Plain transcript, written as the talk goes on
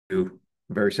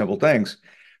very simple things.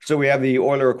 So we have the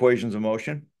Euler equations of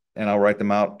motion, and I'll write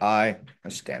them out.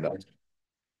 Stand up.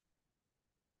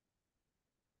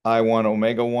 I1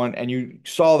 omega 1. And you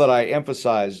saw that I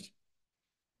emphasized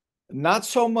not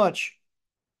so much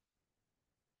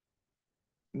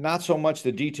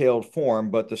the detailed form,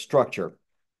 but the structure.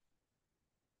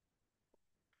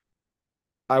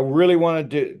 I really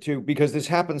wanted to because this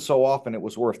happens so often, it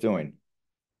was worth doing.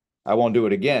 I won't do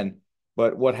it again,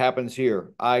 but what happens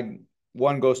here?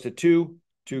 One goes to two,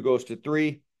 two goes to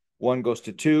three, one goes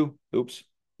to two. Oops.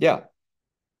 Yeah.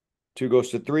 Two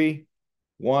goes to three,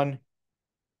 one,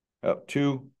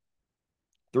 two,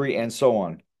 three, and so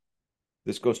on.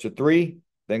 This goes to three,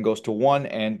 then goes to one,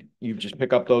 and you just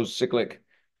pick up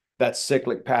that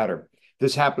cyclic pattern.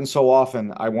 This happens so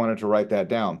often, I wanted to write that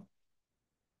down.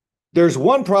 There's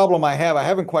one problem I have. I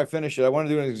haven't quite finished it. I want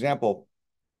to do an example.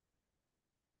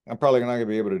 I'm probably not going to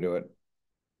be able to do it,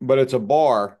 but it's a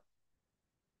bar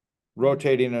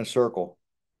rotating in a circle,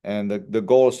 and the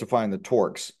goal is to find the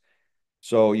torques.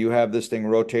 So you have this thing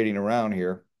rotating around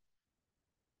here.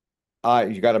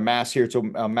 You got a mass here. It's a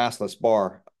massless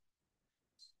bar.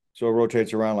 So it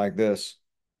rotates around like this.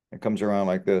 It comes around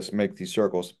like this, make these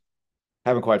circles.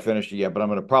 Haven't quite finished it yet, but I'm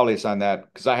going to probably assign that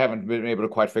because I haven't been able to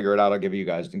quite figure it out. I'll give you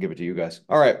guys and give it to you guys.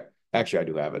 All right. Actually, I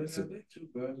do have it.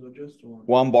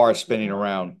 One bar spinning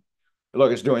around.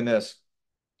 Look, it's doing this.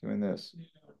 Doing this.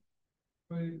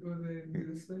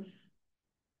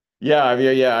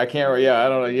 Yeah. I can't. Yeah, I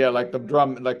don't know. Yeah, like the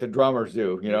drummers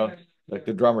do. Like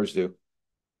the drummers do.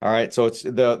 All right. So it's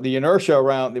the inertia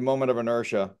around the moment of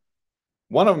inertia.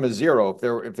 One of them is zero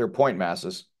if they're point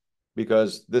masses,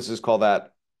 because this is called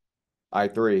that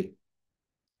I3.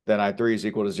 Then I3 is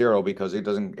equal to zero because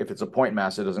if it's a point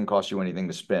mass, it doesn't cost you anything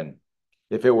to spin.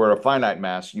 If it were a finite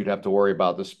mass, you'd have to worry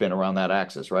about the spin around that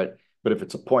axis, right? But if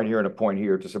it's a point here and a point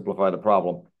here, to simplify the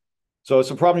problem. So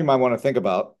it's a problem you might want to think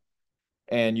about.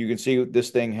 And you can see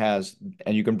this thing has,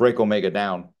 and you can break omega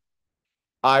down.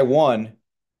 I1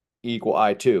 equal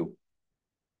I2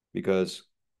 because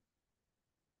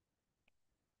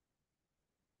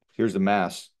here's the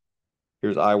mass.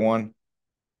 Here's I1,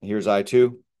 here's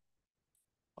I2.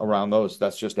 Around those,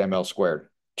 that's just ml squared,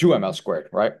 2ml squared,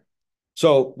 right?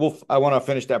 So I want to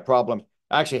finish that problem.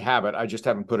 I actually have it. I just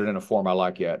haven't put it in a form I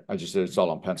like yet. I just did it's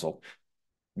all on pencil.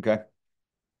 Okay.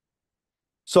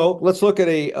 So let's look at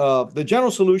the general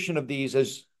solution of these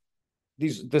as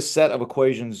this set of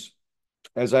equations,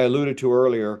 as I alluded to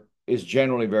earlier, is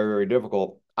generally very, very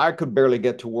difficult. I could barely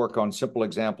get to work on simple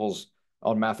examples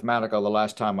on Mathematica the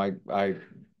last time I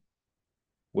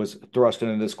was thrust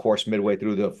into this course midway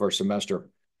through the first semester.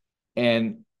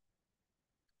 And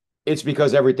it's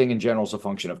because everything in general is a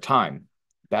function of time.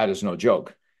 That is no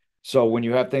joke. So when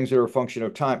you have things that are a function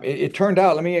of time, it turned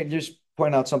out, let me just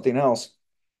point out something else.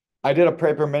 I did a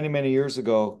paper many, many years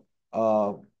ago.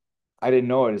 I didn't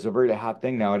know it. It's a very hot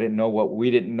thing now.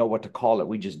 We didn't know what to call it.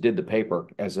 We just did the paper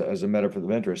as a matter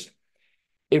of interest.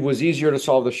 It was easier to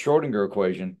solve the Schrodinger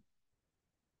equation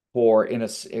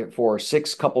for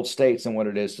six coupled states than what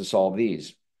it is to solve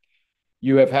these.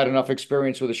 You have had enough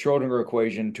experience with the Schrodinger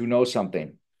equation to know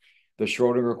something. The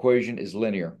Schrodinger equation is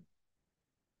linear.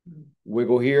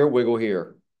 Wiggle here, wiggle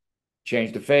here.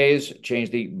 Change the phase, change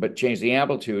the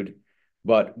amplitude,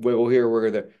 but wiggle here,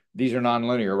 wiggle there. These are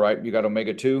nonlinear, right? You got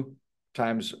omega 2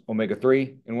 times omega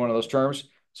 3 in one of those terms.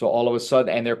 So all of a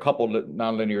sudden, and they're coupled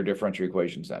nonlinear differential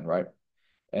equations then, right?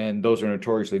 And those are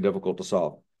notoriously difficult to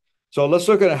solve. So let's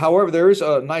look at it. However, there is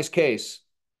a nice case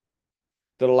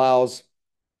that allows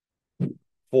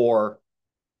for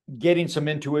getting some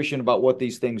intuition about what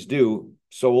these things do.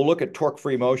 So we'll look at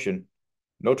torque-free motion.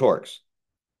 No torques.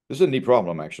 This is a neat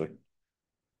problem, actually.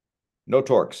 No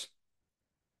torques.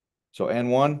 So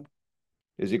N1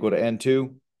 is equal to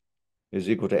N2 is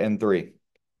equal to N3.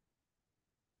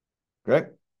 Okay?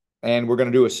 And we're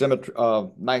going to do a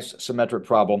nice symmetric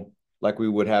problem like we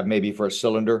would have maybe for a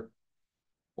cylinder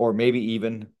or maybe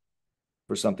even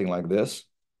for something like this.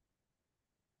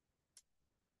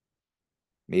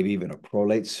 Maybe even a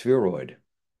prolate spheroid.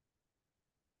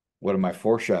 What am I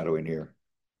foreshadowing here?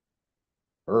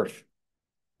 Earth.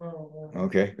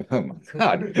 Okay. Oh my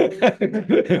God.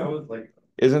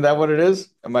 Isn't that what it is?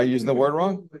 Am I using the word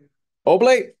wrong?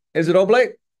 Oblate? Is it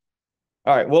oblate?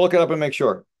 All right, we'll look it up and make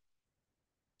sure.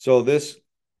 So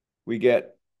we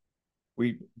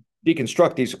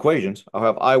deconstruct these equations. I'll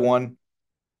have I1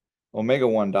 omega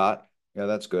 1 dot. Yeah,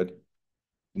 that's good.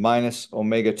 Minus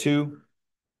omega 2,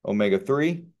 omega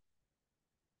 3.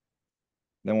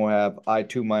 Then we'll have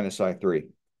I2 minus I3.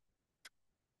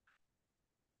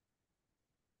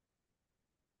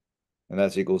 And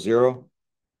that's equals 0.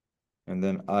 And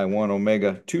then I1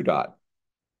 omega 2 dot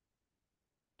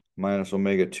minus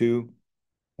omega 2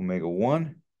 omega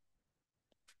 1,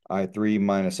 I3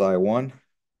 minus I1.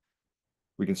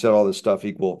 We can set all this stuff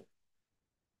equal.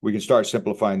 We can start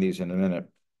simplifying these in a minute.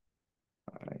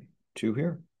 I2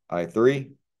 here,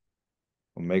 I3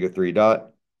 omega 3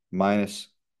 dot minus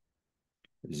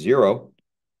 0.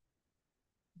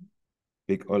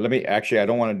 Or let me actually, I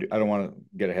don't want to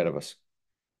get ahead of us.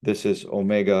 This is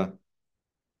omega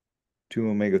 2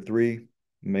 omega 3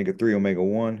 omega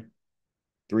 1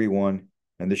 3 1,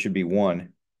 and this should be 1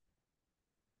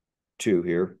 2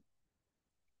 here.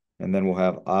 And then we'll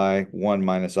have I1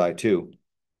 minus I2.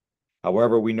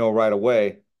 However, we know right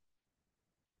away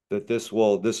that this is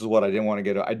what I didn't want to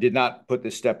get. I did not put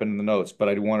this step in the notes, but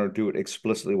I want to do it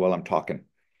explicitly while I'm talking.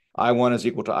 I1 is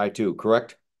equal to I2,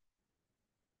 correct?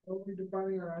 Are we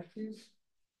defining our axes?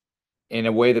 In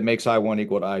a way that makes I1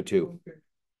 equal to I2. Okay.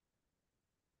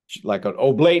 Like an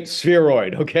oblate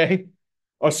spheroid, okay?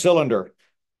 A cylinder.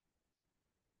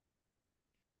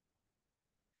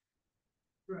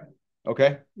 Right.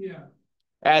 Okay? Yeah.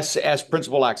 As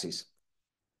principal axes.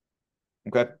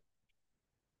 Okay?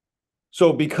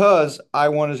 So because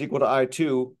I1 is equal to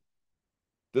I2,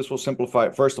 this will simplify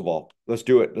it. First of all, let's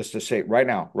do it. Let's just say right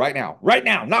now,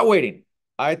 not waiting.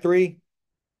 I3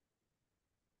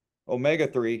 omega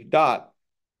 3 dot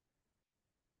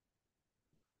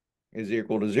is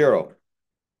equal to 0.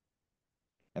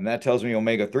 And that tells me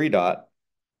omega 3 dot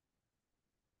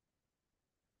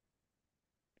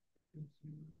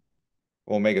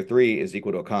omega 3 is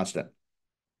equal to a constant.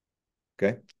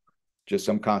 Okay? Just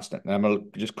some constant. And I'm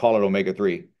going to just call it omega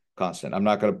 3 constant. I'm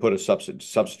not going to put a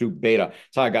substitute beta.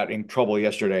 So I got in trouble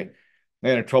yesterday. I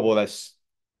got in trouble with this.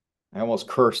 I almost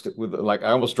cursed with, like,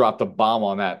 I almost dropped a bomb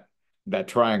on that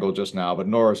triangle just now, but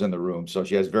Nora's in the room, so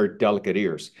she has very delicate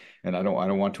ears, and I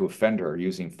don't want to offend her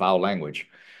using foul language.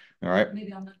 All right.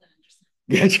 Maybe I'm not that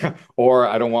interested. Or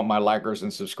I don't want my likers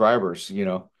and subscribers,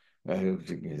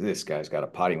 this guy's got a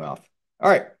potty mouth. All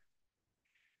right.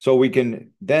 So we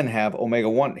can then have omega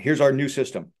 1. Here's our new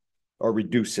system, or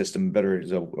reduced system. Better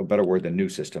is a better word than new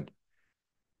system.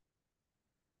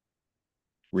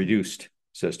 Reduced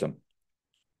system.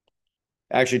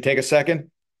 Actually, take a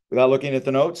second without looking at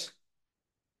the notes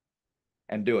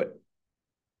and do it.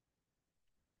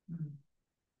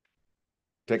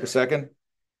 Take a second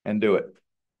and do it.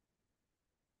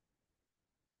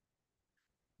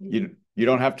 You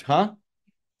don't have to, huh?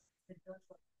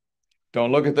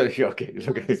 Don't look at the,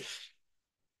 okay.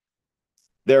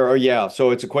 There are, yeah,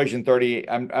 so it's equation 30.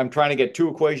 I'm trying to get two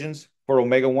equations for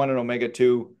omega 1 and omega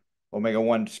 2. Omega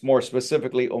 1, more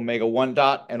specifically, omega 1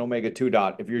 dot and omega 2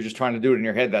 dot. If you're just trying to do it in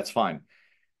your head, that's fine.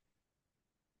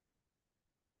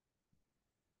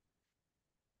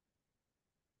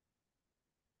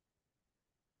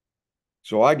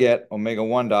 So I get omega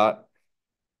 1 dot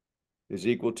is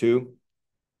equal to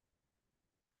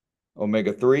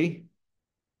omega 3,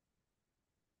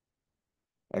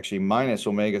 actually minus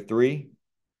omega 3.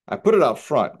 I put it out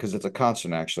front because it's a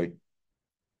constant, actually.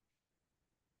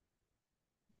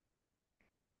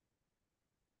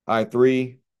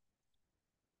 I3.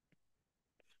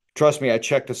 Trust me, I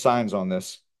checked the signs on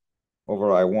this over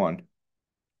I1.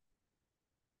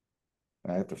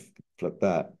 I have to flip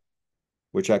that,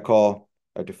 which I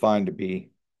define to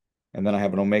be, and then I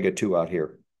have an omega 2 out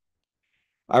here.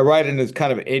 I write in this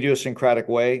kind of idiosyncratic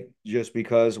way just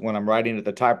because when I'm writing at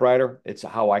the typewriter, it's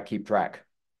how I keep track.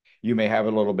 You may have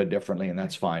it a little bit differently, and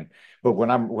that's fine. But when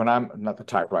I'm not the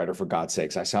typewriter, for God's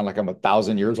sakes, I sound like I'm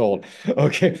 1,000 years old.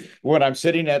 Okay, when I'm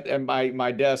sitting at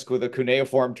my desk with a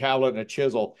cuneiform tablet and a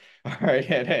chisel, all right,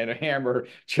 and a hammer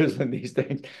chiseling these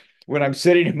things. When I'm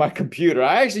sitting in my computer,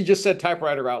 I actually just said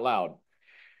typewriter out loud.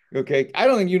 Okay, I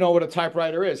don't think you know what a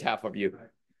typewriter is. Half of you,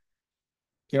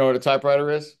 you know what a typewriter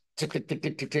is? Tick tick tick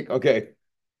tick tick tick. Okay,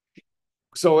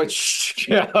 so it's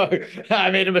yeah,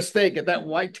 I made a mistake. Get that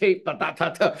white tape.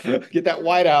 Get that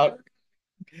white out.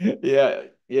 Yeah.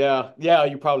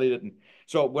 You probably didn't.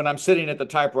 So when I'm sitting at the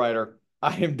typewriter,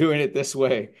 I am doing it this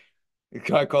way.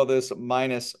 I call this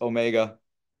minus omega,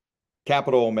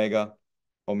 capital omega,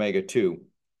 omega 2.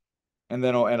 And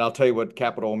then, and I'll tell you what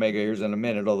capital omega is in a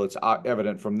minute, although it's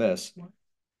evident from this.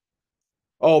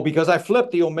 Oh, because I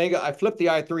flipped the omega, I flipped the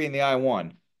I3 and the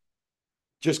I1.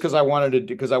 Just because I wanted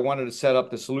to set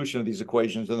up the solution of these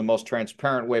equations in the most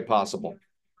transparent way possible.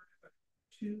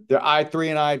 The I3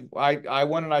 and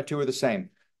I1 and I2 are the same.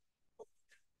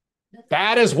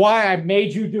 That is why I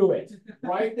made you do it.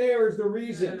 Right there is the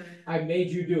reason I made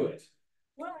you do it.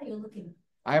 What are you looking?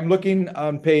 I'm looking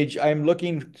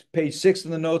page 6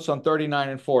 in the notes on 39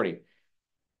 and 40.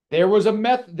 There was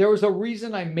a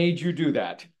reason I made you do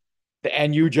that.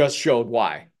 And you just showed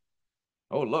why.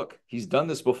 Oh, look, he's done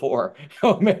this before.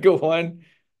 Omega 1,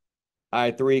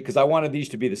 I3, because I wanted these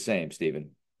to be the same,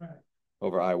 Stephen, Right.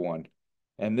 over I1.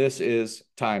 And this is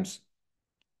times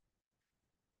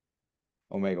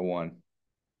omega 1.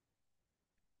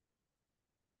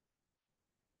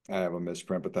 I have a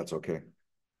misprint, but that's okay.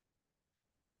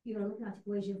 You're looking at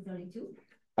equation 32?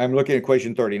 I'm looking at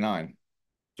equation 39.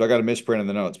 So I got a misprint in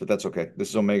the notes, but that's okay. This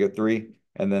is omega 3,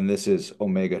 and then this is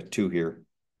omega 2 here.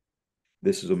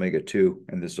 This is omega 2,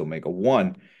 and this is omega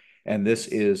 1. And this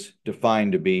is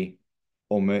defined to be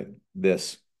omega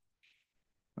this.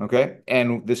 Okay.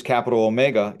 And this capital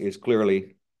omega is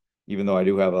clearly, even though I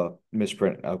do have a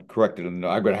misprint, I've corrected it. I'm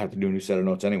going to have to do a new set of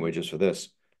notes anyway, just for this.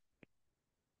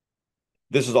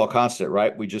 This is all constant,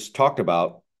 right? We just talked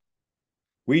about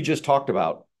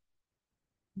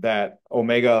that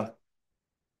omega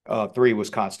 3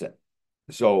 was constant.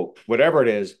 So whatever it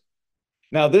is,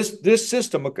 now this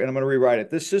system, and I'm going to rewrite it.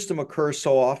 This system occurs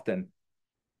so often.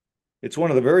 It's one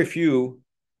of the very few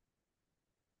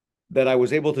that I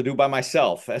was able to do by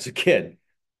myself as a kid.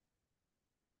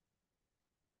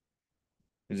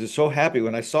 I was just so happy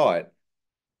when I saw it.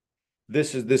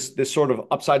 This is this sort of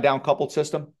upside down coupled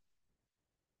system.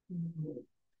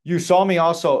 You saw me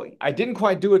also. I didn't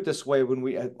quite do it this way when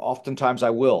oftentimes I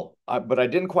will, but I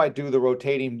didn't quite do the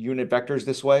rotating unit vectors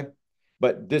this way.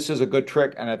 But this is a good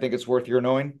trick, and I think it's worth your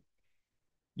knowing.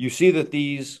 You see that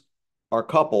these are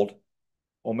coupled,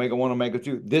 omega 1, omega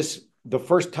 2. The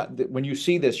first time when you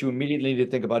see this, you immediately need to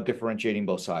think about differentiating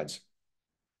both sides.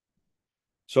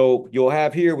 So you'll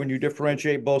have here, when you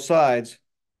differentiate both sides,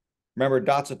 remember,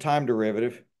 dot's a time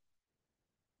derivative,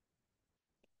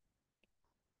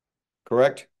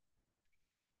 correct?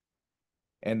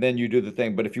 And then you do the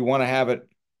thing. But if you want to have it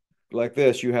like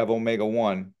this, you have omega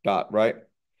 1 dot, right?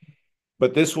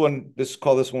 But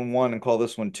call this one 1 and call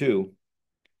this one 2.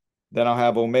 Then I'll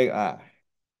have omega.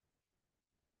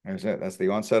 There's it. That's the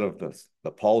onset of the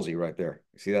palsy right there.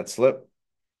 You see that slip?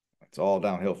 It's all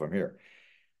downhill from here.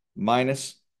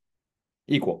 Minus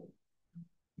equal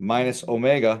minus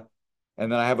omega.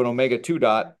 And then I have an omega 2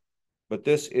 dot, but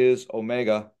this is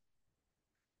omega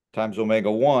times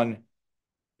omega 1,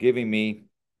 giving me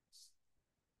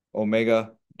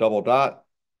omega double dot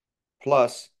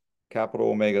plus capital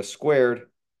omega squared,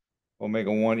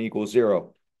 omega 1 equals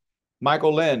 0.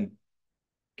 Michael Lynn,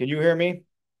 can you hear me?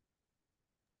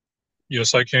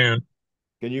 Yes, I can.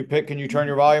 Can you turn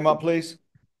your volume up, please?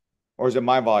 Or is it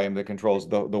my volume that controls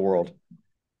the world?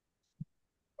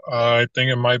 I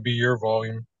think it might be your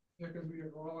volume. Yeah, because we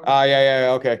have all.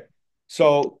 Yeah, okay.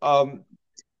 So,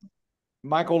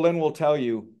 Michael Lynn will tell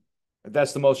you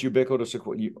that's the most ubiquitous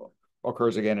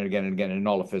occurs again and again and again in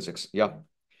all of physics. Yeah.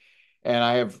 And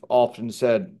I have often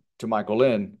said to Michael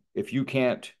Lynn, if you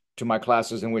can't, to my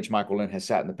classes in which Michael Lynn has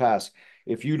sat in the past,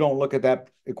 if you don't look at that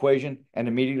equation and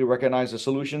immediately recognize the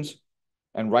solutions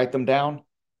and write them down,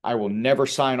 I will never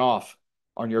sign off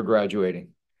on your graduating.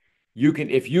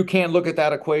 If you can't look at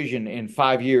that equation in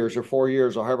 5 years or 4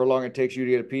 years or however long it takes you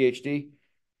to get a PhD,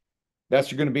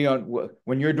 that's going to be on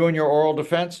when you're doing your oral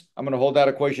defense. I'm going to hold that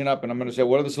equation up and I'm going to say,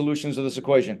 what are the solutions of this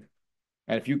equation?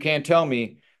 And if you can't tell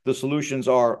me the solutions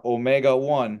are omega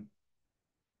 1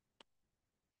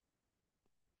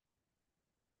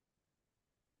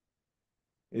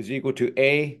 is equal to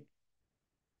A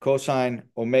cosine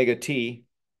omega t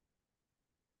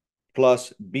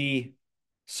plus B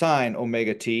sine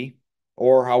omega t,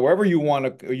 or however you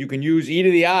want to, you can use e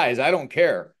to the i's. I don't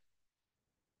care.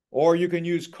 Or you can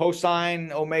use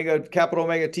cosine omega, capital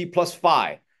omega t plus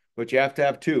phi, but you have to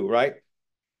have two, right?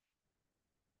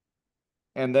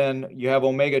 And then you have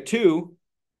omega 2,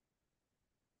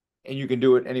 and you can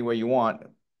do it any way you want.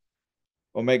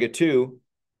 Omega 2.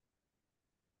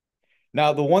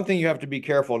 Now, the one thing you have to be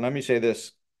careful, and let me say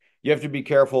this, you have to be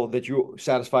careful that you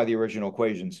satisfy the original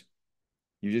equations.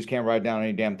 You just can't write down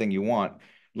any damn thing you want.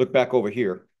 Look back over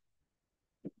here.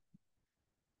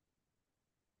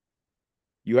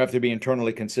 You have to be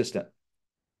internally consistent.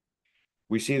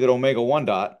 We see that omega 1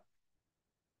 dot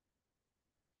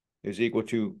is equal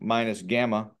to minus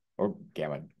gamma, or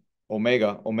gamma,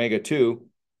 omega 2.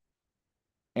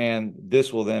 And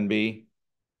this will then be,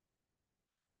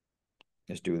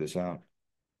 let's do this out.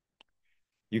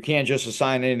 You can't just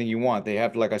assign anything you want. They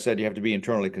have to, like I said, you have to be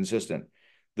internally consistent.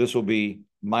 This will be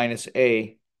minus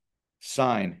A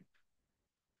sine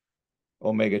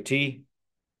omega t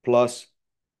plus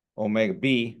omega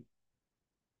b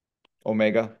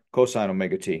omega cosine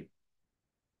omega t.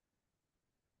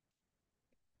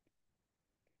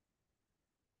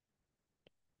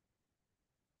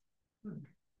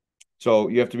 So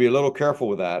you have to be a little careful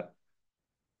with that.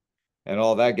 And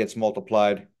all that gets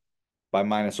multiplied by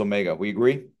minus omega. We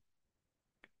agree?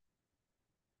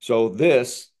 So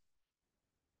this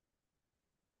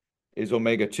is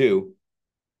omega 2,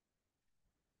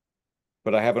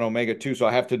 but I have an omega 2, so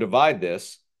I have to divide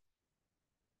this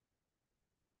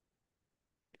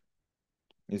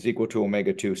is equal to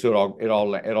omega 2. So it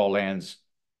all lands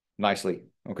nicely,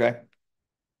 okay?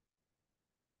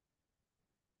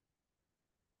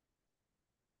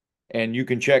 And you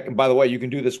can check, and by the way, you can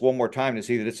do this one more time to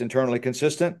see that it's internally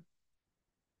consistent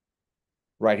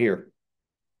right here.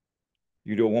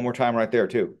 You do it one more time right there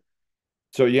too.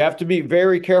 So you have to be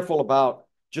very careful about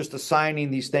just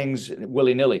assigning these things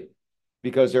willy-nilly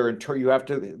because you have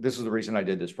to, this is the reason I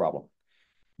did this problem.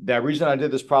 The reason I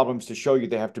did this problem is to show you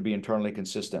they have to be internally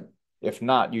consistent. If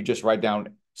not, you just write down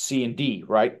C and D,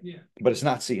 right? Yeah. But it's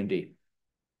not C and D.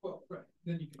 Well, right,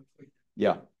 then you can.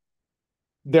 Yeah.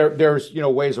 There's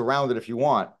ways around it if you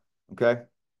want. Okay.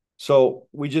 So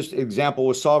we just example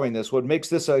was solving this. What makes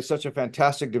this such a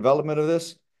fantastic development of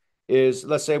this is,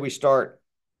 let's say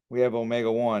we have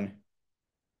omega 1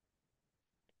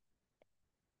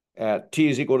 at t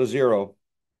is equal to 0.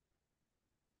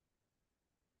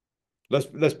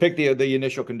 Let's pick the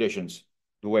initial conditions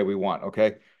the way we want,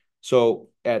 okay? So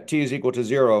at t is equal to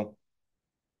 0,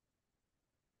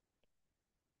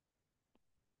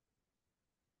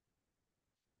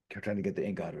 I'm trying to get the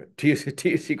ink out of it. T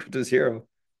is equal to 0.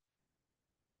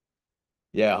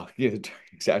 Yeah,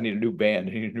 I need a new band,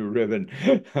 I need a new ribbon.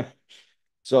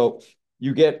 So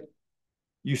you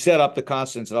set up the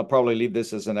constants, and I'll probably leave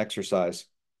this as an exercise.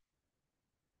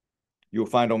 You'll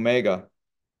find omega,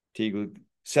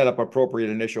 set up appropriate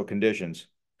initial conditions.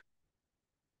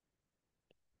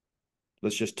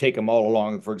 Let's just take them all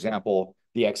along, for example,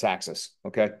 the x-axis,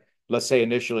 okay? Let's say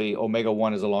initially omega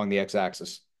 1 is along the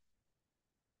x-axis.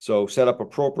 So set up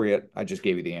appropriate. I just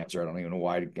gave you the answer. I don't even know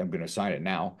why I'm going to assign it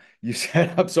now. You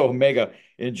set up, so omega,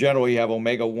 in general, you have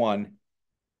omega 1,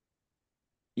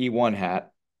 E1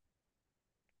 hat,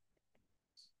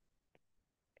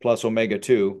 plus omega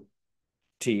 2,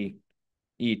 T,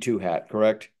 E2 hat,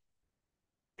 correct?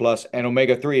 Plus, and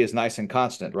omega 3 is nice and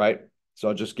constant, right? So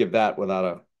I'll just give that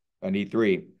without an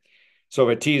E3. So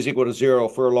if T is equal to 0,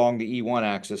 if we're along the E1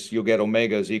 axis, you'll get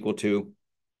omega is equal to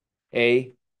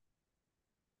A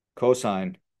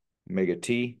cosine omega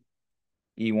T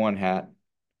E1 hat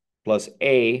plus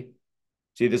A.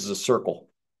 See, this is a circle.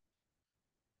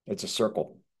 It's a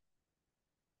circle.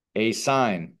 A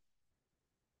sine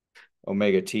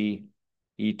omega T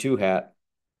E2 hat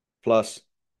plus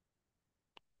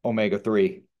omega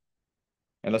 3.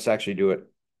 And let's actually do it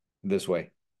this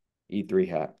way, E3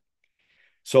 hat.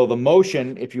 So the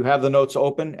motion, if you have the notes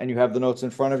open and you have the notes in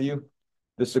front of you,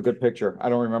 this is a good picture. I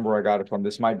don't remember where I got it from.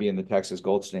 This might be in the Texas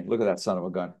Goldstein. Look at that son of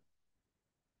a gun.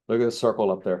 Look at the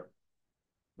circle up there.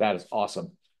 That is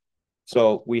awesome.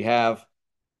 So we have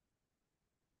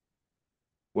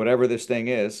whatever this thing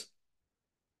is.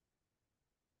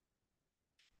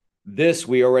 This,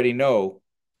 we already know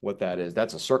what that is.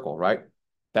 That's a circle, right?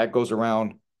 That goes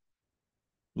around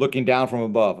looking down from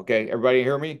above. Okay, everybody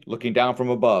hear me? Looking down from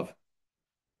above.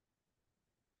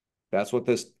 That's what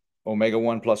this omega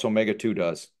 1 plus omega 2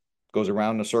 does. Goes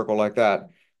around in a circle like that.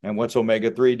 And what's omega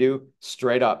 3 do?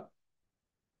 Straight up.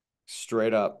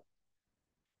 Straight up.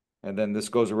 And then this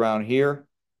goes around here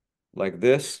like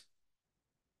this.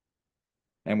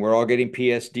 And we're all getting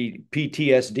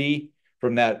PTSD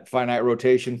from that finite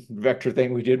rotation vector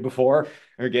thing we did before.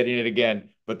 We're getting it again,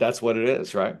 but that's what it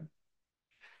is, right?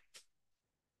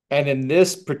 And in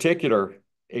this particular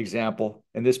example,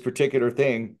 in this particular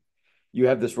thing, you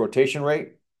have this rotation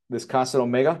rate, this constant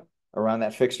omega around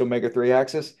that fixed omega 3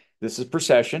 axis. This is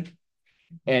precession.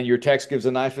 And your text gives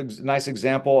a nice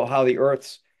example of how the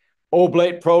Earth's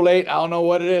oblate, prolate, I don't know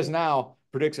what it is now,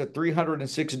 predicts a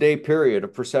 306-day period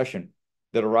of precession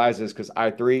that arises because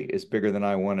I3 is bigger than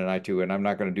I1 and I2. And I'm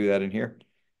not going to do that in here,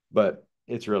 but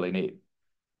it's really neat.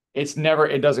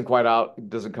 It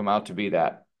doesn't come out to be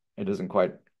that. It doesn't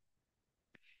quite.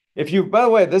 By the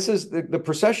way, the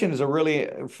precession is a really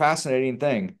fascinating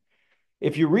thing.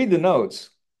 If you read the notes,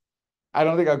 I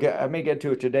don't think I may get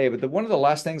to it today, but one of the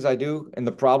last things I do in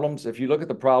the problems, if you look at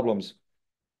the problems,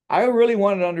 I really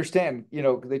wanted to understand,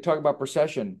 they talk about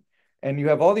precession and you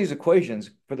have all these equations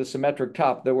for the symmetric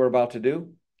top that we're about to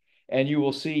do. And you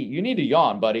will see, you need to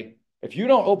yawn, buddy. If you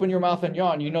don't open your mouth and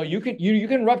yawn, you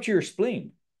can rupture your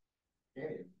spleen.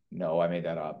 No, I made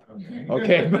that up.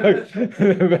 Okay,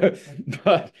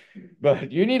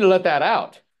 but you need to let that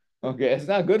out. Okay, it's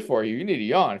not good for you. You need to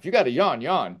yawn. If you got to yawn,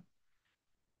 yawn.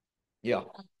 Yeah.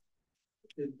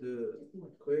 Did the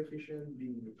coefficient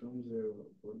being become 0,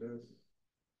 what does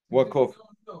What co?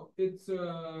 No, it's,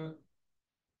 oh,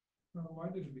 why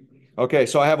did it become? Okay,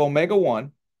 so I have omega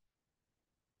 1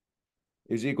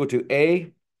 is equal to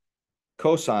A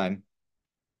cosine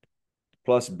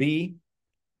plus B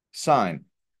sine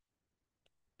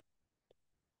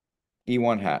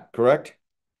E1 hat, correct?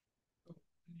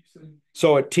 You said,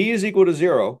 So at t is equal to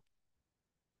 0,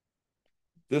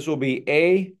 this will be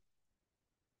A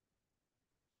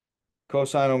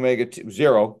cosine omega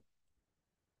 0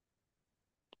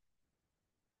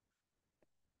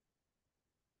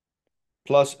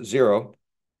 plus 0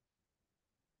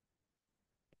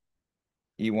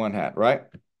 E1 hat, right?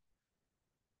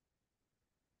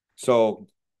 So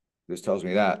this tells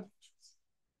me that.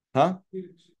 Huh?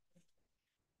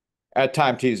 At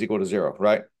time t is equal to 0,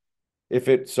 right? If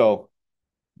it, so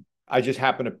I just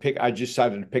happen to pick, I just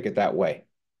decided to pick it that way.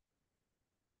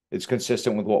 It's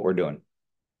consistent with what we're doing.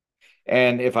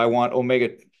 And if I want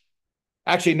omega,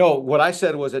 actually, no, what I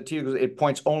said was at t, it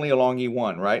points only along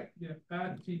E1, right?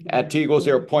 yeah, At t equals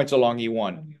 0, points along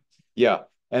E1. Yeah.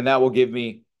 And that will give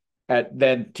me at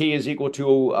then t is equal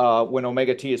to when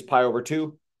omega t is pi over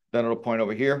 2, then it'll point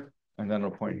over here, and then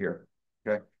it'll point here.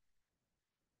 Okay.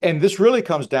 And this really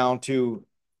comes down to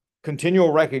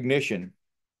continual recognition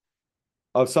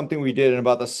of something we did in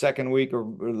about the second week or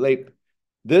late.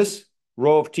 This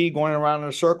rho of t going around in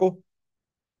a circle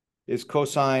is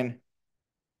cosine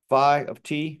phi of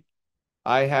t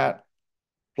I hat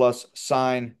plus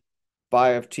sine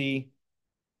phi of t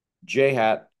j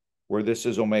hat, where this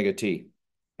is omega t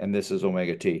and this is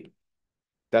omega t.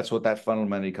 That's what that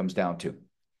fundamentally comes down to.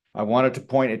 I want it to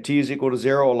point at t is equal to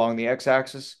 0 along the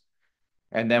x-axis.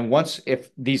 And then once, if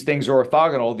these things are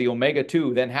orthogonal, the omega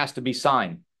 2 then has to be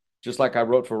sine, just like I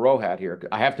wrote for rho hat here.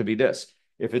 I have to be this.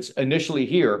 If it's initially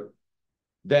here,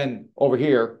 then over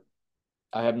here,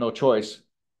 I have no choice.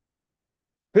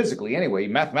 Physically, anyway,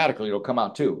 mathematically, it'll come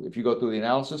out too if you go through the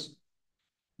analysis,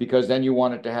 because then you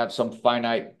want it to have some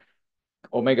finite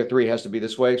omega 3 has to be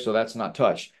this way, so that's not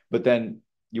touched. But then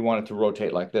you want it to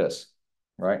rotate like this,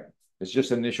 right? It's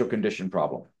just an initial condition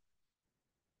problem.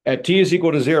 At t is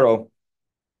equal to 0,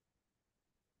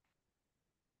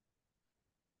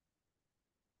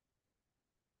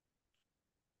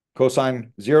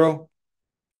 cosine 0,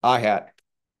 I hat.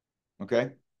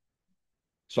 Okay?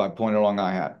 So I point along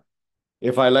I hat.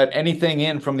 If I let anything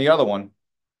in from the other one,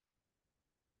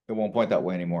 it won't point that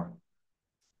way anymore.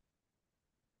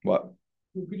 What?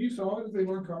 Could you solve it if they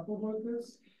weren't coupled like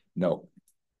this? No,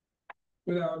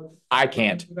 Without. I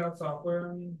can't. Without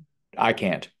software, I mean. I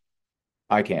can't.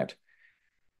 I can't.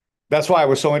 That's why I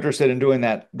was so interested in doing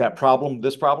that problem,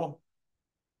 this problem,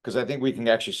 because I think we can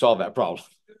actually solve that problem.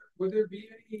 Would there be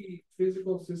any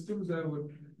physical systems that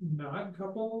would not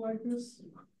couple like this?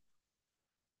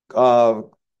 Uh,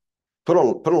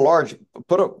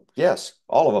 yes,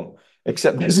 all of them,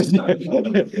 except this is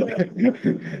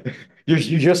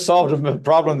you just solved a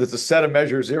problem that's a set of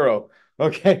measure 0.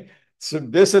 Okay. So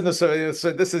this and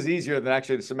this is easier than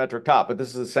actually the symmetric top, but this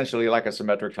is essentially like a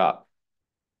symmetric top.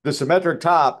 The symmetric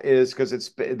top is because it's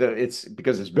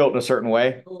because it's built in a certain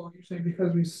way. Oh, you're saying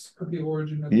because we put the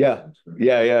origin of Yeah.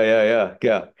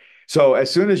 Yeah. So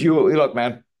as soon as you look,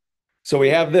 man, so we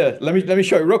have this. Let me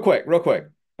show you real quick.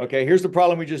 Okay, here's the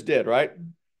problem we just did, right?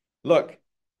 Look,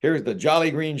 here's the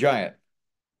jolly green giant.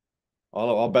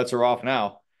 All bets are off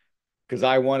now because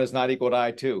I1 is not equal to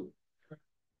I2.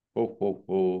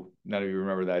 Oh. None of you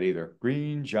remember that either.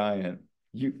 Green giant.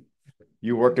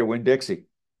 You worked at Winn-Dixie.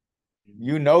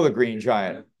 You know the green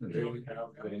giant. They only have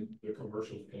the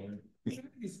commercial one.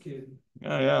 this kid.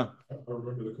 Oh, yeah. I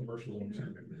remember the commercial one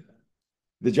too.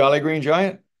 The jolly green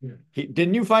giant? Yeah.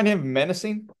 Didn't you find him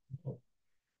menacing?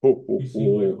 He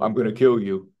seemed like I'm going to kill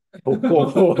you. He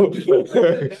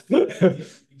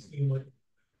seemed like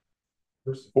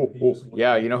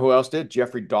Yeah, you know who else did?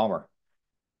 Jeffrey Dahmer.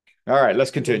 All right,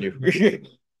 let's continue.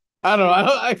 I don't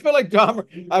know. I feel like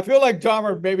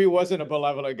Dahmer maybe wasn't a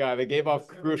benevolent guy. They gave off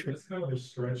That's kind of a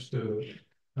stretch to.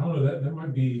 I don't know. That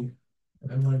might be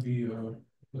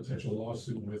a potential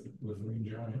lawsuit with Green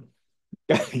Giant.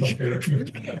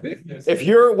 If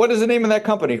you're, what is the name of that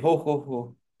company?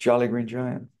 Jolly Green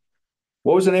Giant.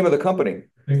 What was the name of the company?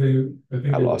 I think they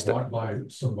were lost it. bought by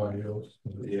somebody else.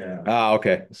 Yeah. Ah,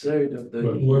 okay. Sorry, Doctor.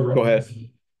 But whoever. Go ahead.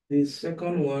 The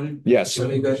second one, Yes.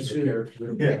 omega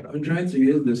 2. Yeah. I'm trying to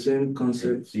use the same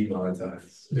concept. Yeah.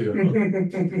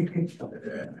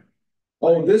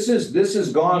 Oh, this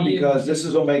is gone because this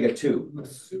is omega 2.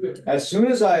 As soon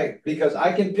as because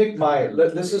I can pick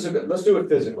let's do it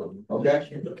physically,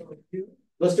 okay?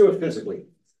 Let's do it physically.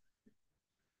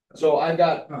 So I've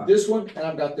got this one and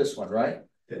I've got this one, right?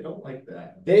 They don't like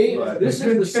that. This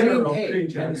is the same General, A and green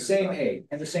the jacket same stuff. A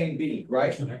and the same B,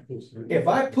 right? Where If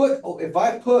I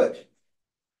put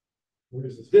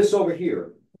is this? this over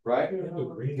here, right? The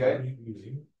green Okay. are you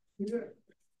using?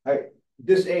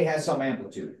 This A has some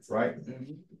amplitude, right?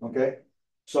 Okay,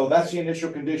 so that's the initial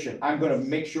condition. I'm gonna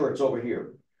make sure it's over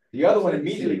here. The other one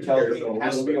immediately tells me it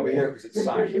has to be over here because it's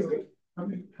signed.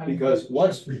 Because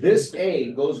once this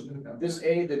A goes, this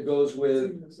A that goes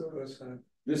with,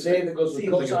 this A that goes with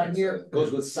cosine here,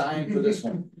 goes with sine for this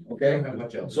one, okay?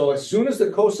 So as soon as the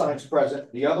cosine's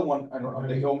present, the other one,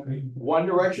 they go one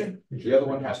direction, the other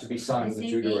one has to be sine in the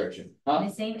two direction. Huh?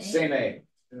 The same A?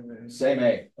 Same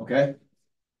A, okay?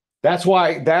 That's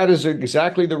why, that is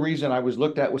exactly the reason I was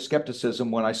looked at with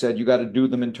skepticism when I said you got to do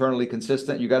them internally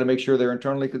consistent. You got to make sure they're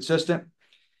internally consistent.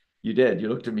 You did. You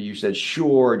looked at me, you said,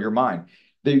 sure, in your mind.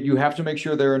 You have to make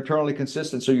sure they're internally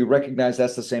consistent so you recognize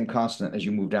that's the same constant as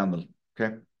you move down the,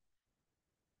 okay?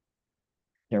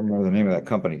 Can't remember the name of that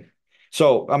company.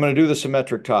 So I'm going to do the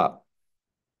symmetric top.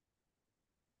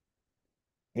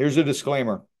 Here's a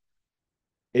disclaimer.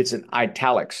 It's in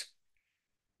italics.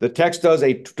 The text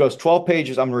does 12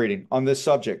 pages I'm reading on this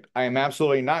subject. I am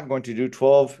absolutely not going to do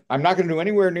 12. I'm not going to do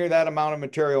anywhere near that amount of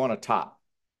material on a top.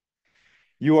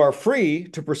 You are free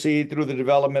to proceed through the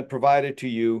development provided to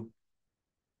you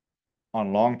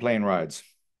on long plane rides.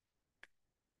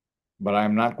 But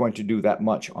I'm not going to do that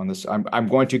much on this. I'm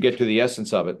going to get to the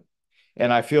essence of it.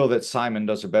 And I feel that Simon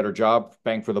does a better job,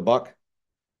 bang for the buck.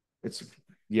 It's,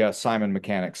 yeah, Simon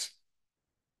Mechanics.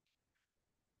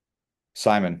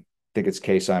 Simon, I think it's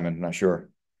K Simon, not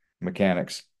sure.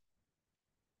 Mechanics.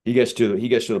 He gets to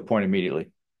the point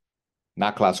immediately.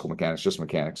 Not classical mechanics, just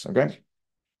mechanics, okay?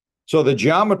 So the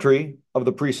geometry of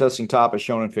the precessing top is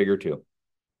shown in figure 2.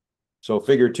 So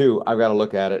figure 2, I've got to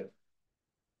look at it.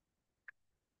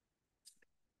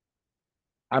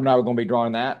 I'm not going to be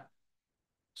drawing that.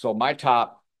 So my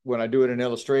top, when I do it in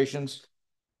illustrations,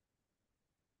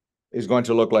 is going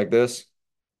to look like this.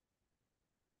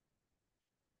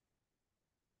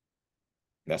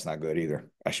 That's not good either.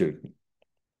 I should.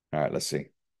 All right, let's see.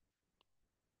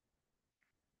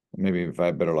 Maybe if I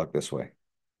had better luck this way.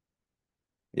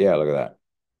 Yeah, look at that.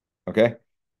 Okay.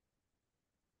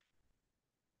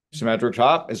 Symmetric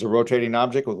top is a rotating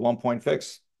object with one point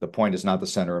fixed. The point is not the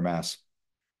center of mass.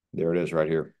 There it is right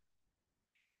here.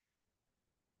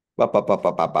 So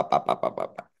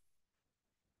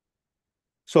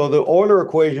the Euler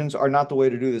equations are not the way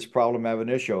to do this problem ab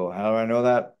initio. How do I know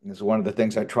that? It's one of the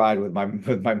things I tried with my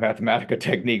Mathematica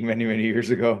technique many, many years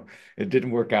ago. It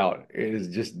didn't work out.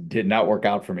 It just did not work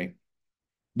out for me.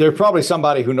 There's probably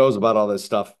somebody who knows about all this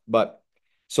stuff, but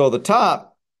so the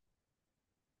top,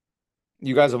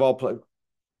 you guys have all played.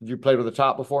 Have you played with the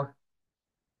top before?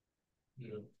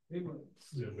 Yeah. Yeah,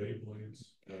 Beyblades.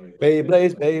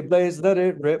 Beyblades, Beyblades, let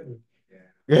it rip.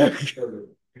 Yeah.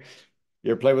 You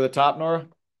ever play with a top, Nora?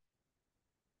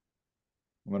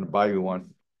 I'm gonna buy you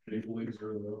one. Beyblades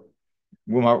are the.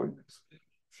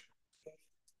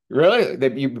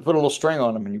 Really? You put a little string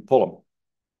on them and you pull them.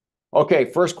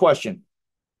 Okay, first question.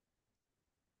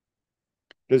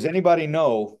 Does anybody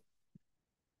know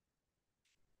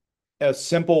a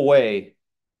simple way?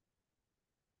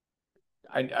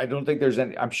 I don't think there's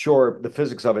any, I'm sure the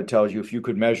physics of it tells you if you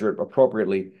could measure it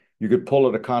appropriately, you could pull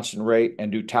at a constant rate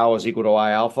and do tau is equal to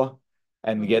I alpha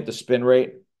and get the spin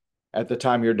rate at the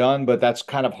time you're done, but that's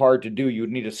kind of hard to do. You'd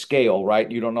need a scale, right?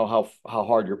 You don't know how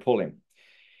hard you're pulling.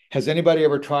 Has anybody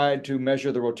ever tried to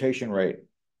measure the rotation rate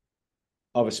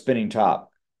of a spinning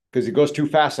top? Because it goes too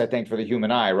fast, I think, for the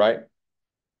human eye, right?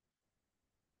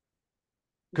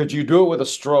 Could you do it with a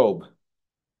strobe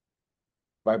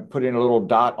by putting a little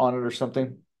dot on it or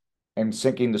something and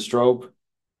syncing the strobe?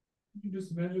 You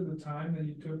just measure the time that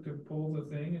you took to pull the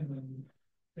thing and then.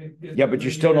 Yeah, but you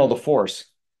still know the force.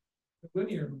 The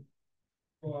linear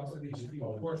velocity should be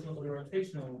proportional to the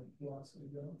rotational velocity,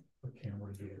 though. A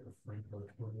camera do like a frame per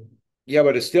corner. Yeah,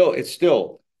 but it's still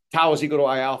tau is equal to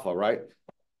I alpha, right?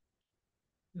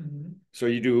 Mhm. So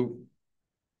you do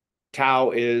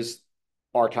tau is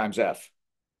R times F,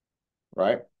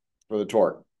 right? For the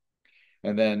torque.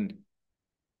 And then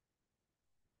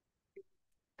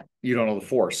you don't know the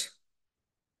force.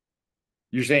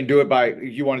 You're saying do it by,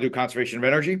 you want to do conservation of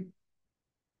energy?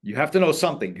 You have to know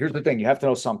something. Here's the thing, you have to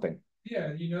know something.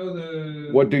 Yeah, you know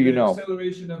the. What do you the know?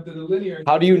 Acceleration of the linear.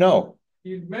 How do you know?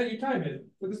 You time it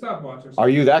with a stopwatch or something. Are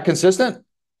you that consistent?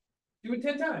 Do it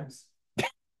 10 times.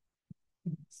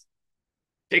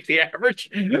 Take the average.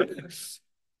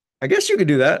 I guess you could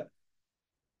do that.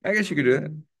 I guess you could do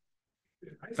that.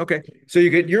 Okay. So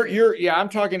you could, yeah, I'm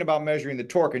talking about measuring the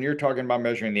torque and you're talking about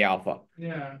measuring the alpha.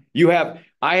 Yeah.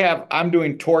 I'm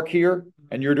doing torque here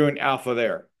and you're doing alpha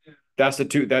there. Yeah. That's the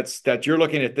two, that you're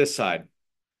looking at this side.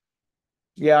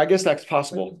 Yeah, I guess that's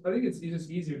possible. I think it's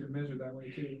just easier to measure that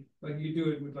way too. Like you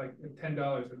do it with like $10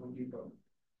 at Home Depot.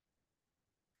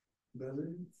 Does it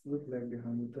look like the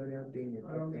Hamiltonian thing?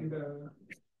 I don't need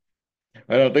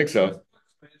I don't think so.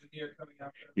 engineer coming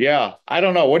after. Yeah, I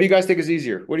don't know. What do you guys think is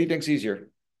easier? What do you think's easier?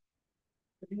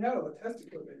 If you had all the test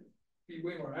equipment, it'd be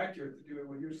way more accurate to do it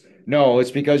what you're saying. No,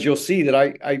 it's because you'll see that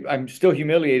I'm still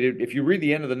humiliated. If you read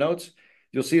the end of the notes,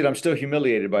 you'll see that I'm still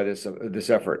humiliated by this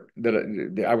effort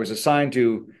that I was assigned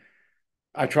to.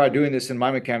 I tried doing this in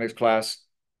my mechanics class,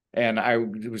 and I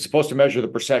was supposed to measure the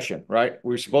precession, right?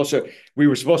 We were supposed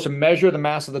to measure the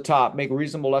mass of the top, make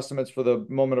reasonable estimates for the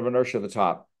moment of inertia of the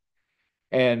top,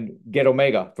 and get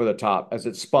omega for the top as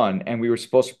it spun. And we were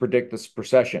supposed to predict this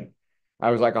precession.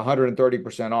 I was like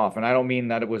 130% off. And I don't mean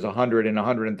that it was 100 and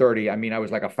 130. I mean, I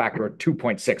was like a factor of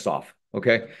 2.6 off.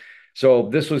 Okay. So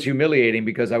this was humiliating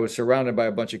because I was surrounded by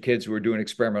a bunch of kids who were doing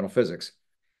experimental physics.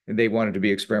 And they wanted to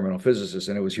be experimental physicists,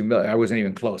 and it was humiliating. I wasn't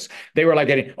even close. They were like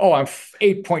getting, oh, I'm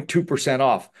 8.2%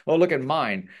 off. Oh, look at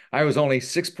mine. I was only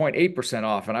 6.8%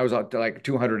 off, and I was like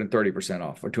 230%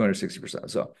 off or 260%.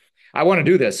 So I want to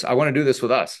do this. I want to do this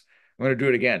with us. I'm going to do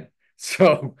it again.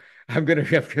 So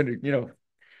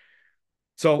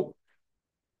so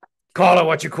call it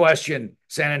what you question,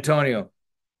 San Antonio.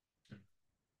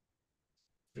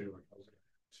 Say like I was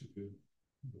to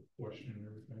the question and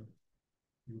everything.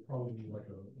 You would probably need like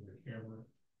a camera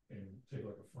and take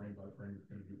like a frame by frame.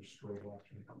 You're going to do the strobe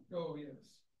option. Oh, yes.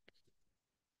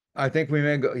 I think we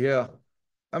may go. Yeah,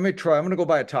 I may try. I'm going to go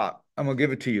buy a top. I'm going to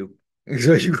give it to you.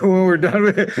 So you go when we're done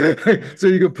with it, so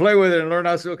you can play with it and learn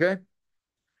how to. Okay.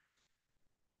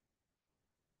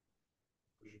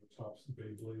 Tops, the bay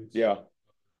blades. Yeah.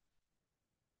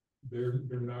 They're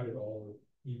not at all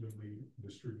evenly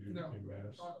distributed No. in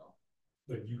mass.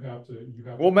 Like you have to.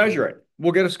 We'll measure it.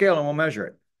 We'll get a scale and we'll measure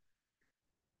it.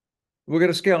 We'll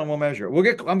get a scale and we'll measure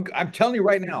it. I'm telling you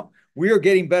right now, we are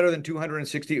getting better than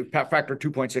 260 factor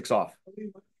 2.6 off.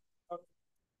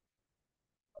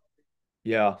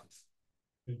 Yeah.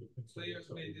 Layers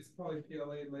made, it's probably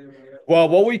PLA layer. Well,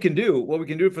 what we can do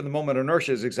for the moment of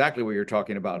inertia is exactly what you're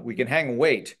talking about. We can hang a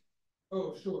weight,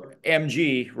 Oh, sure.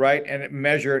 mg, right, and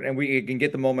measure it, and we can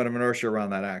get the moment of inertia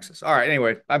around that axis. All right.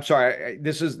 Anyway, I'm sorry.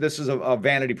 This is a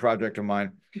vanity project of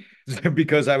mine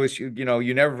because I was,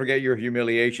 you never forget your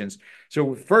humiliations.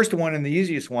 So first one and the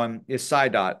easiest one is psi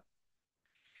dot.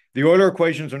 The Euler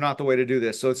equations are not the way to do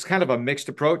this. So it's kind of a mixed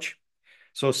approach.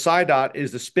 So psi dot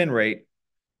is the spin rate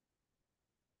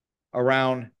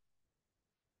around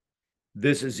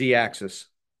this z-axis.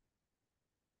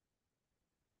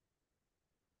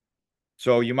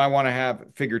 So you might want to have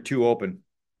figure 2 open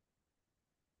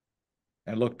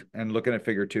and looking at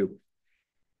figure 2.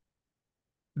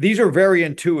 These are very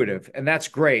intuitive, and that's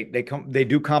great. They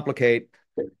do complicate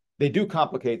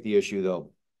the issue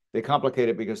though. They complicate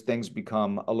it because things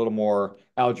become a little more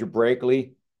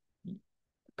algebraically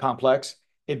complex.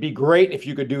 It'd be great if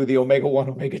you could do the omega 1,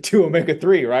 omega 2, omega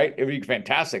 3, right? It'd be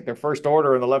fantastic. They're first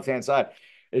order on the left-hand side.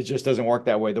 It just doesn't work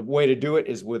that way. The way to do it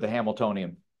is with the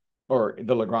Hamiltonian or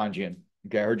the Lagrangian.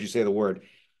 Okay, I heard you say the word.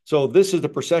 So this is the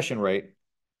precession rate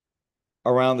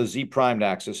around the z primed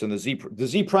axis, and the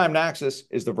z primed axis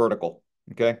is the vertical.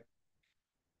 Okay,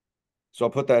 so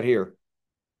I'll put that here.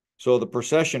 So the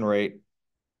precession rate,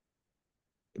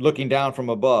 looking down from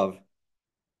above,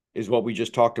 is what we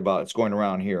just talked about. It's going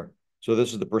around here. So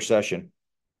this is the precession.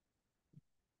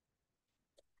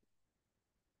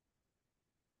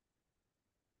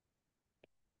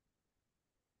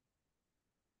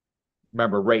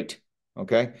 Remember, rate.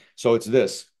 Okay, so it's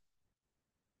this.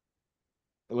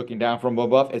 Looking down from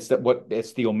above, it's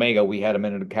the omega we had a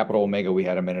minute, capital omega we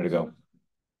had a minute ago.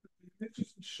 It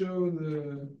just show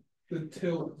the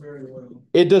tilt very well.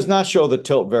 It does not show the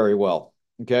tilt very well.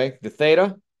 Okay, the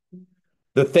theta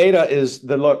is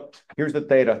the look. Here's the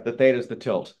theta. The theta is the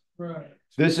tilt. Right.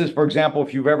 This is, for example,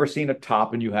 if you've ever seen a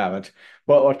top and you haven't,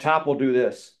 but a top will do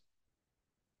this.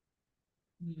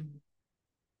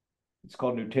 It's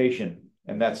called nutation,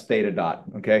 and that's theta dot.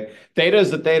 Okay, theta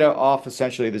is the theta off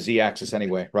essentially the z-axis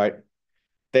anyway, right?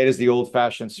 Theta is the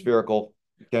old-fashioned spherical.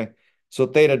 Okay, so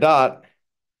theta dot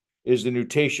is the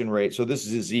nutation rate. So this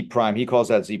is a z prime. He calls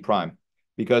that z prime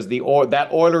because that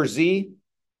Euler z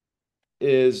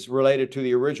is related to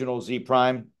the original z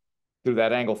prime through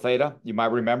that angle theta. You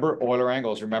might remember Euler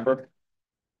angles. Remember,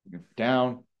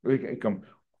 down we can come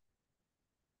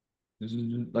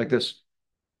like this.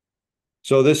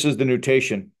 So this is the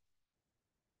nutation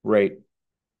rate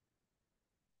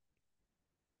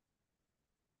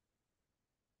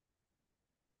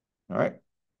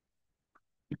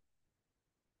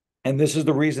And this is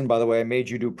the reason, by the way, I made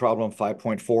you do problem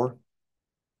 5.4.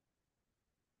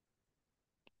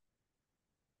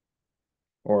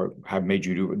 Or have made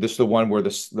you do this is the one where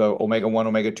the omega 1,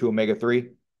 omega 2, omega 3.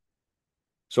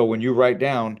 So when you write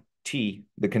down T,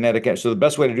 the kinetic energy, so the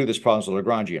best way to do this problem is the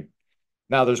Lagrangian.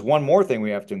 Now there's one more thing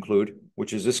we have to include,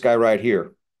 which is this guy right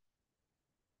here.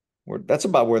 That's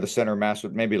about where the center of mass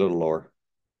would, maybe a little lower.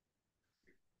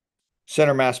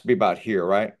 Center mass would be about here,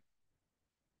 right?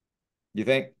 You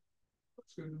think?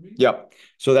 Looks good to me. Yep.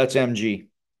 So that's mg.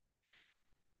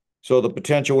 So the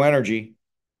potential energy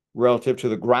relative to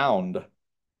the ground,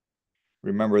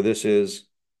 remember this is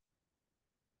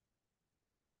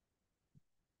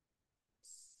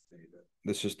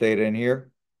theta in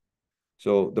here.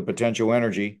 So the potential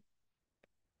energy,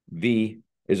 V,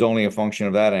 is only a function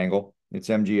of that angle. It's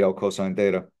mgl cosine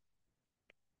theta.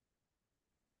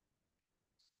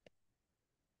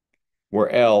 Where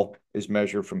L is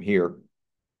measured from here.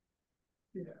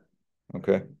 Yeah.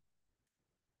 Okay.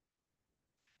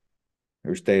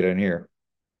 There's theta in here.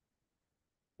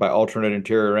 By alternate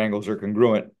interior angles are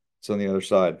congruent. It's on the other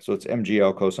side. So it's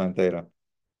mgl cosine theta.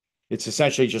 It's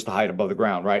essentially just the height above the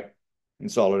ground, right?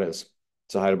 That's all it is.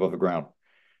 It's the height above the ground,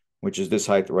 which is this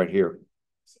height right here.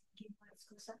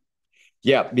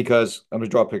 Yeah, because I'm going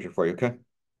to draw a picture for you, okay?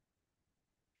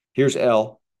 Here's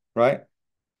L, right?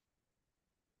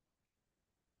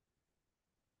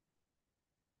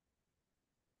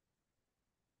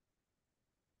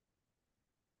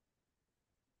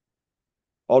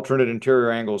 Alternate interior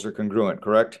angles are congruent,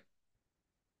 correct?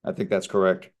 I think that's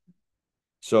correct.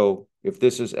 So if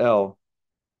this is L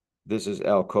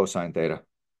cosine theta.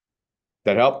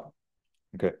 That help?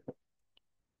 Okay.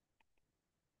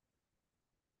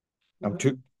 I'm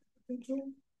too,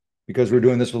 because we're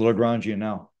doing this with Lagrangian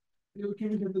now.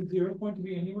 Can we get the 0 point to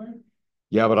be anywhere?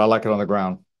 Yeah, but I like it on the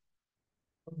ground.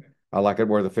 Okay. I like it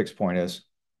where the fixed point is,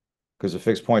 because the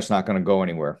fixed point's not going to go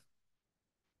anywhere.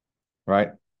 Right?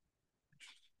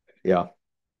 Yeah.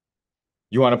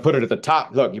 You want to put it at the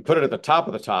top. Look, you put it at the top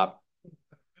of the top.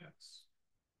 Yes.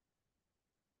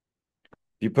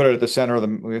 You put it at the center of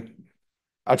the.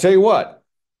 I'll tell you what.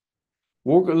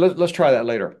 Let's try that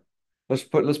later. Let's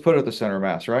put it at the center of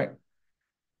mass, right?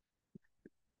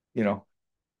 You know,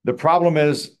 the problem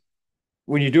is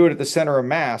when you do it at the center of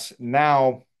mass,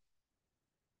 now,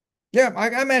 yeah,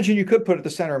 I imagine you could put it at the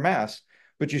center of mass,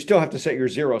 but you still have to set your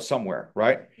zero somewhere,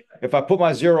 right? If I put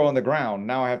my zero on the ground,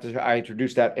 now I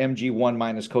introduce that mg1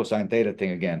 minus cosine theta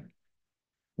thing again,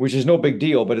 which is no big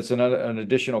deal, but it's an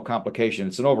additional complication.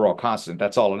 It's an overall constant.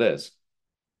 That's all it is.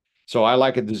 So I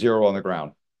like it the zero on the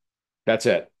ground. That's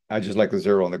it. I just like the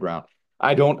zero on the ground.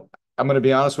 I'm going to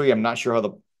be honest with you. I'm not sure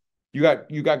how you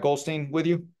got Goldstein with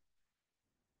you?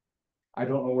 I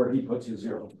don't know where he puts his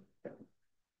zero.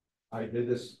 I did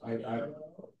this. I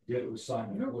did it with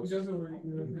Simon. No, it doesn't work.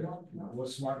 What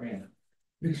a smart man.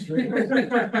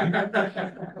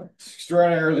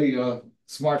 Extraordinarily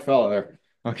smart fellow there.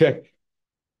 Okay.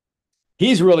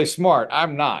 He's really smart.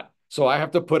 I'm not. So I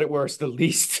have to put it where it's the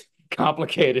least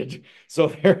complicated. So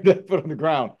there, put it on the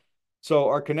ground. So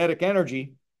our kinetic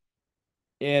energy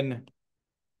in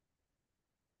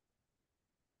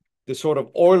the sort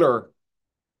of Euler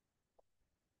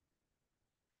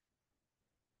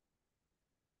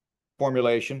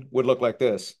formulation would look like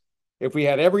this. If we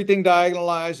had everything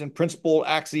diagonalized and principal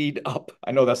axied up,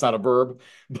 I know that's not a verb,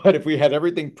 but if we had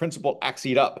everything principal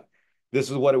axied up, this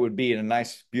is what it would be in a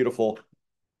nice, beautiful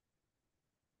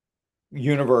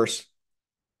universe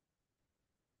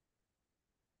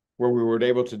where we were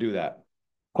able to do that.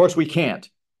 Of course, we can't.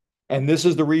 And this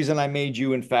is the reason I made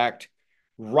you, in fact,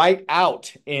 write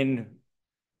out in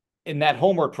that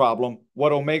homework problem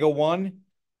what omega 1,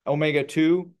 omega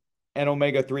 2, and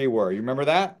omega 3 were. You remember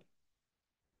that?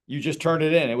 You just turned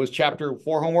it in. It was chapter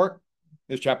 4 homework.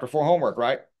 It's chapter 4 homework,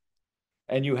 right?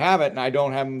 And you have it, and I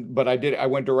don't have, but I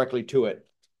went directly to it.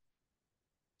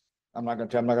 I'm not going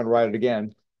to write it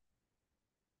again.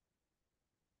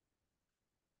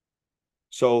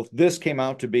 So this came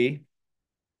out to be,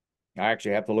 I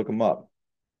actually have to look them up.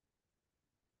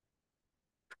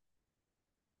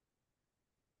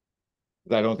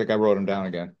 I don't think I wrote them down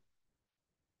again.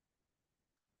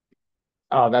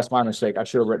 Oh, that's my mistake. I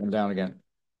should have written them down again.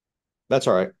 That's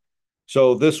all right.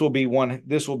 So this will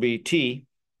be T.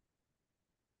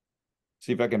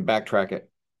 See if I can backtrack it.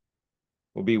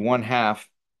 Will be 1/2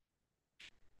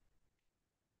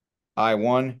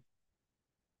 I1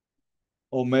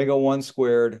 omega 1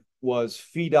 squared was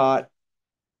phi dot.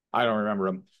 I don't remember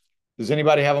them. Does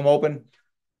anybody have them open?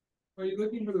 Are you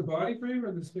looking for the body frame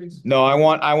or the space? No, I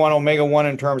want omega 1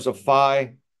 in terms of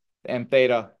phi and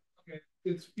theta. Okay.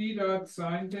 It's phi dot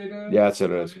sine theta. Yeah, that's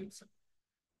what it is.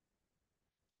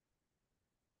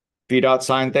 Phi dot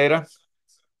sine theta.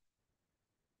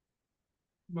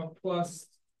 But plus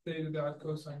theta dot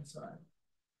cosine psi.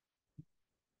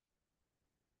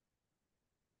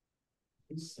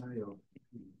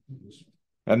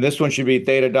 And this one should be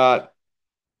theta dot,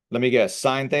 let me guess,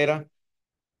 sine theta,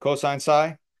 cosine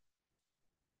psi,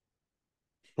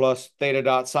 plus theta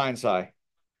dot sine psi,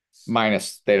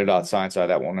 minus theta dot sine psi.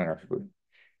 That won't enter.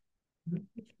 Which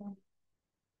one?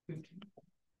 15.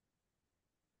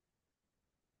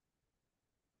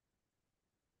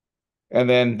 And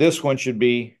then this one should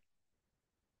be,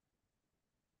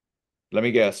 let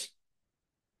me guess,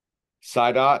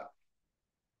 psi dot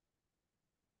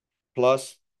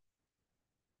plus,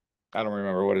 I don't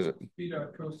remember, what is it? Phi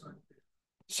dot cosine.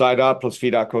 Psi dot plus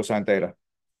phi dot cosine theta.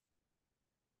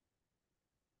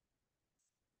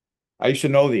 I used to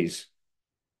know these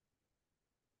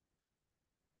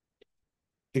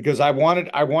because I wanted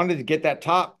to get that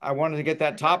top. I wanted to get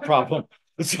that top problem.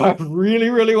 So I really,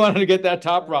 really wanted to get that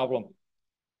top problem.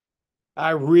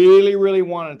 I really, really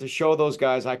wanted to show those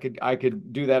guys I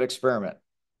could do that experiment.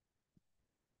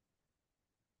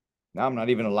 Now I'm not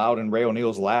even allowed in Ray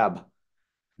O'Neill's lab.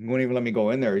 He won't even let me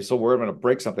go in there. He's so worried I'm going to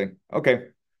break something. Okay.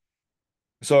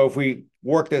 So if we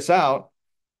work this out,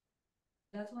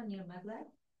 That's one year math lab.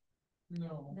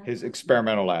 No. his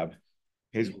experimental lab,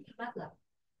 his Math lab.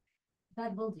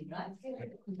 That building, right? That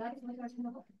is what you're talking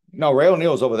about. no, Ray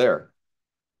O'Neill's over there.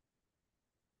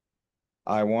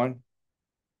 I1.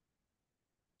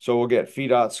 So we'll get phi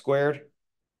dot squared,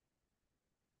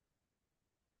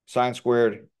 sine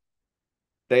squared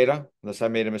theta, unless I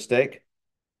made a mistake,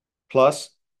 plus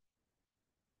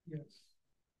Yes.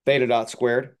 theta dot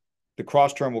squared. The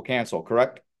cross term will cancel,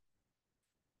 correct?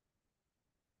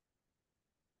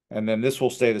 And then this will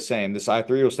stay the same. This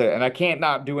I3 will stay. And I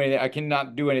cannot do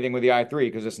anything with the I3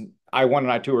 because it's I1 and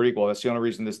I2 are equal. That's the only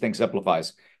reason this thing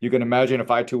simplifies. You can imagine if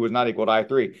I2 was not equal to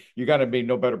I3, you got to be in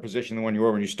no better position than when you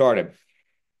were when you started.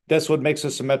 That's what makes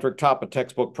a symmetric top a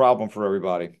textbook problem for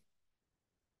everybody.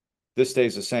 This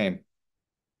stays the same.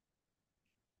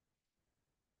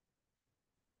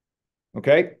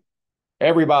 Okay?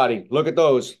 Everybody, look at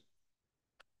those.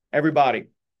 Everybody.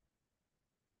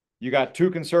 You got two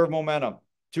conserved momentum,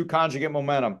 two conjugate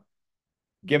momentum.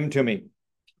 Give them to me.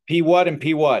 P what and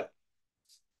P what?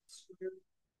 Squared.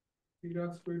 Phi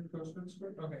dot squared cosine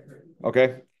squared. Okay, great.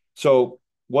 Okay. So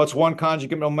what's one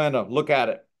conjugate momentum? Look at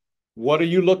it. What are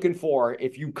you looking for?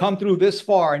 If you come through this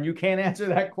far and you can't answer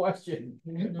that question,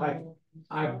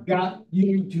 I've got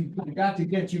to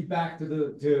get you back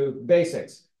to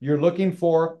basics. You're looking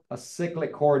for a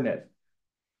cyclic coordinate,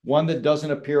 one that doesn't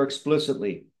appear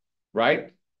explicitly,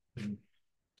 right?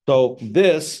 So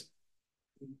this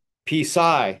P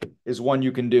psi is one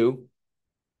you can do.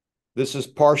 This is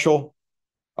partial.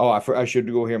 Oh, I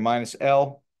should go here, minus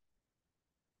L.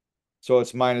 So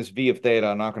it's minus V of theta.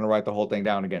 I'm not going to write the whole thing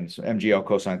down again. So MGL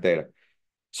cosine theta.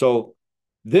 So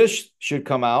this should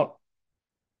come out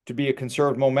to be a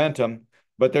conserved momentum,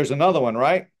 but there's another one,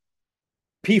 right?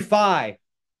 P phi.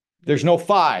 There's no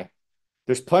phi.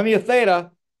 There's plenty of theta,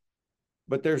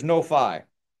 but there's no phi.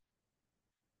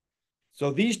 So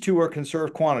these two are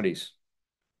conserved quantities.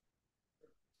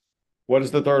 What is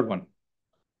the third one?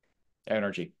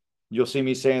 Energy. You'll see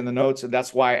me say in the notes, and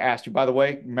that's why I asked you. By the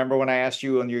way, remember when I asked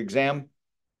you on your exam,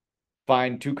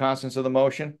 find two constants of the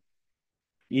motion?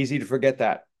 Easy to forget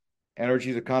that.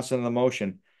 Energy is a constant of the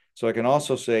motion. So I can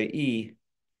also say E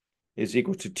is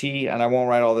equal to T, and I won't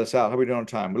write all this out. How are we doing on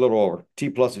time? We're a little over. T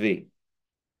plus V.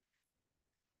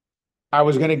 I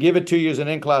was going to give it to you as an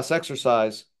in-class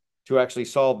exercise to actually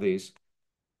solve these.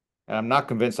 And I'm not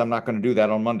convinced I'm not going to do that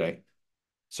on Monday.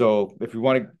 So if you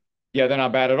want to, yeah, they're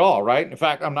not bad at all, right? In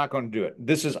fact, I'm not going to do it.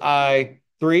 This is I3.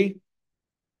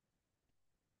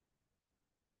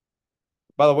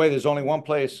 By the way, there's only one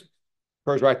place.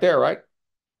 Occurs right there, right?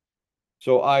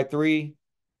 So I3,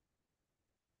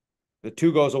 the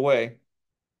 2 goes away.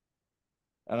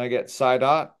 And I get psi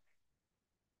dot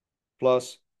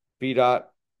plus phi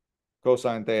dot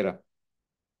cosine theta.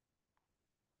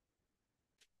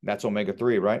 That's omega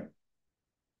 3, right?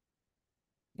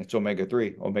 It's omega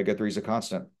 3. Omega 3 is a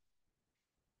constant.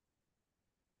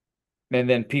 And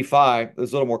then P phi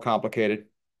is a little more complicated.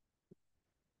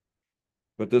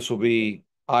 But this will be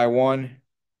I1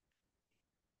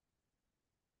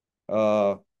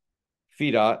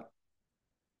 phi dot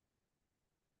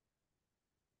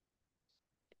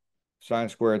sine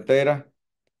squared theta.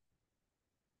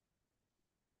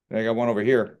 And I got one over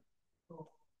here.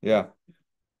 Yeah.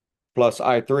 Plus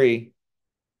I3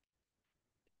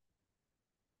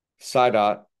 psi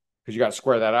dot, because you got to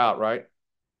square that out, right?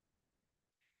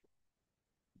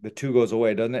 The 2 goes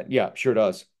away, doesn't it? Yeah, sure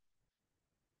does.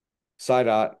 Psi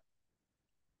dot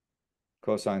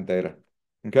cosine theta.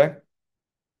 Okay.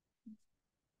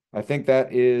 I think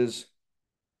that is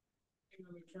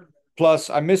plus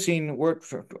I'm missing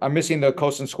the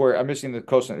cosine square. I'm missing the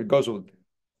cosine. It goes with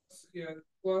Yeah,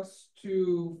 plus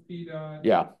 2 phi dot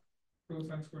yeah.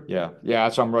 cosine squared. Yeah. theta. Yeah,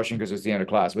 that's why I'm rushing because it's the end of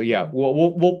class. But yeah,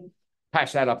 we'll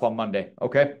patch that up on Monday.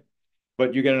 Okay.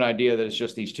 But you get an idea that it's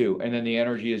just these two. And then the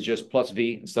energy is just plus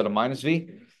V instead of minus V.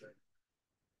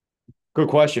 Good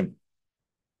question.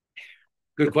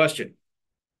 Good question.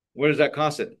 What is that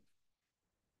constant?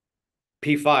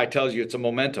 P phi tells you it's a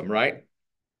momentum, right?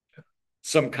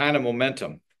 Some kind of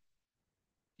momentum.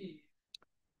 It's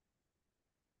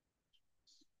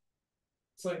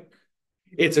like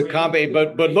It's a combi,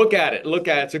 but look at it. Look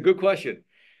at it. It's a good question.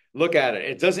 Look at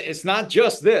it. It's not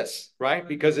just this, right?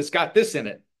 Because it's got this in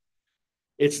it.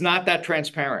 It's not that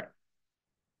transparent.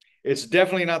 It's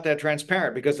definitely not that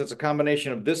transparent because it's a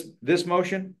combination of this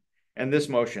motion and this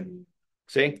motion.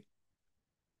 See?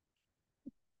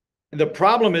 The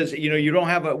problem is, you don't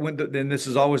have then this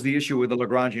is always the issue with the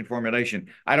Lagrangian formulation.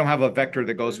 I don't have a vector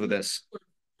that goes with this.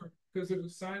 because it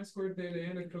was sine squared theta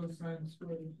and a cosine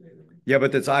squared theta. Yeah,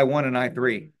 but it's I1 and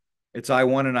I3. It's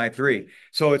I1 and I3.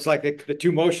 So it's like the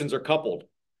two motions are coupled.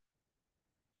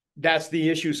 That's the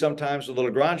issue sometimes with the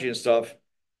Lagrangian stuff,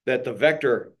 that the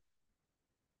vector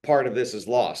part of this is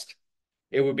lost.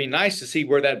 It would be nice to see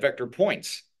where that vector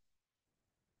points.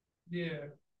 Yeah.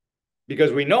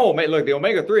 Because we know, look, the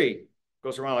omega 3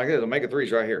 goes around like this. Omega 3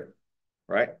 is right here,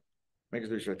 right? Omega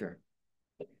 3 is right there.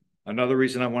 Another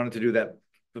reason I wanted to do that,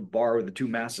 the bar with the two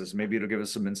masses, maybe it'll give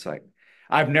us some insight.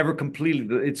 I've never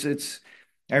completed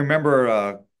I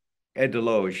remember Ed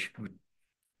Deloge, who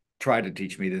tried to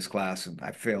teach me this class, and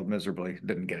I failed miserably.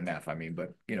 Didn't get an F, I mean,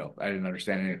 but I didn't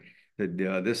understand anything.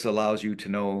 That this allows you to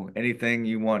know anything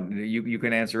you want. You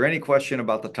can answer any question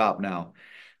about the top now.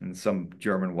 And some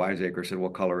German wiseacre said,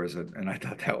 "What color is it?" And I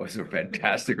thought that was a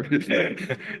fantastic.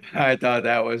 I thought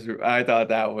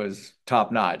that was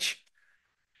top notch.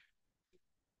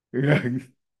 We're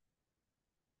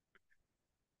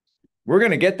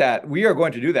going to get that. We are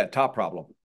going to do that top problem.